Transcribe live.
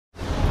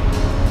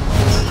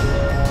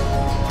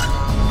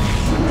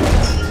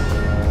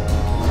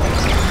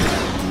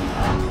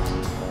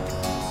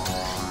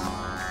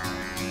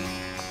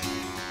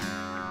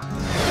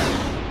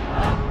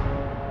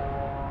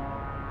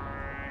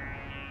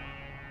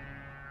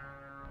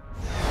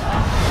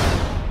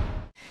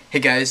Hey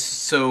guys,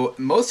 so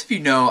most of you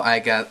know I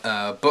got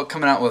a book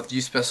coming out with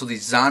Youth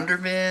Specialties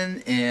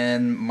Zondervan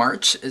in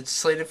March. It's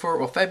slated for,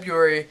 well,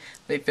 February,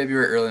 late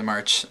February, early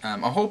March.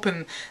 I'm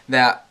hoping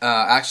that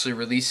actually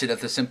release it at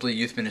the Simply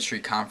Youth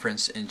Ministry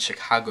Conference in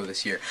Chicago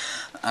this year.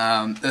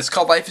 It's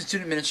called Life and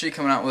Student Ministry,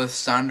 coming out with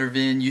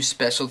Zondervan Youth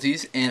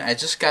Specialties, and I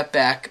just got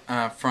back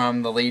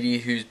from the lady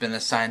who's been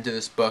assigned to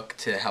this book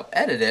to help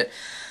edit it.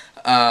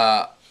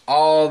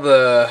 All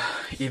the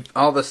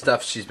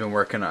stuff she's been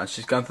working on.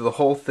 She's gone through the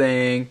whole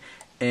thing,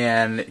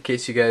 and in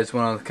case you guys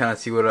want to kind of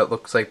see what it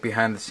looks like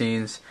behind the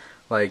scenes,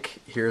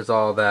 like here's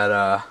all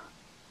that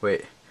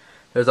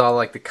there's all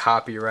like the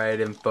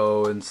copyright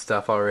info and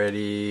stuff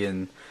already,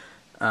 and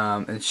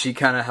she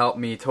kind of helped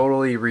me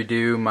totally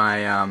redo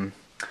my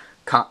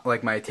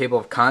my table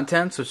of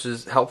contents, which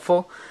is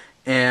helpful.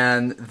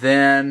 And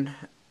then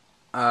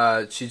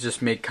she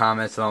just made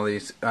comments on all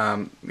these.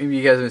 Maybe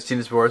you guys haven't seen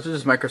this before. This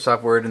is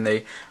Microsoft Word, and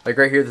they, like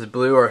right here, this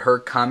blue are her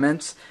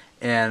comments,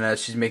 and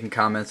she's making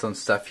comments on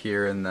stuff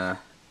here in the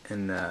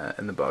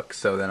book.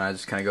 So then I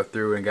just kind of go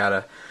through and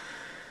gotta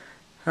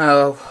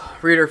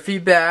read her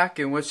feedback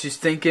and what she's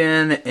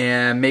thinking,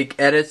 and make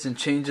edits and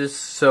changes.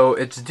 So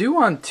it's due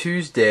on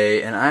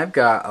Tuesday, and I've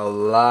got a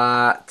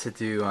lot to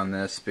do on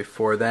this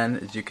before then.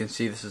 As you can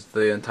see, this is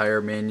the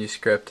entire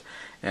manuscript,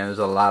 and there's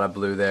a lot of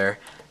blue there.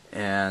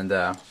 And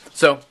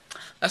so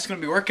that's going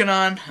to be working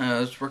on.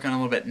 Just working on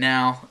a little bit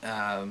now,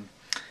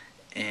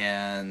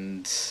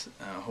 and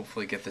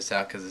hopefully get this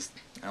out, because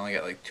I only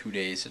got like 2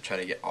 days to try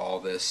to get all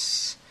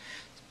this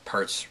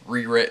parts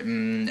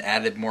rewritten,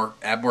 add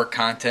more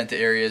content to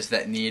areas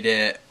that need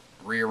it,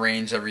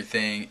 rearrange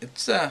everything.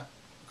 It's looks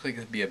like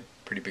it'd be a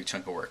pretty big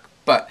chunk of work,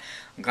 but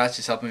I'm glad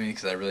she's helping me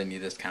because I really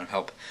need this kind of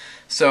help.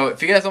 So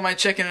if you guys don't mind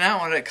checking it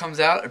out when it comes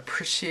out, I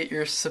appreciate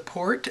your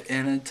support,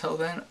 and until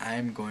then,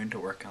 I'm going to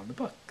work on the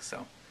book.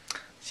 So,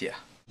 see ya.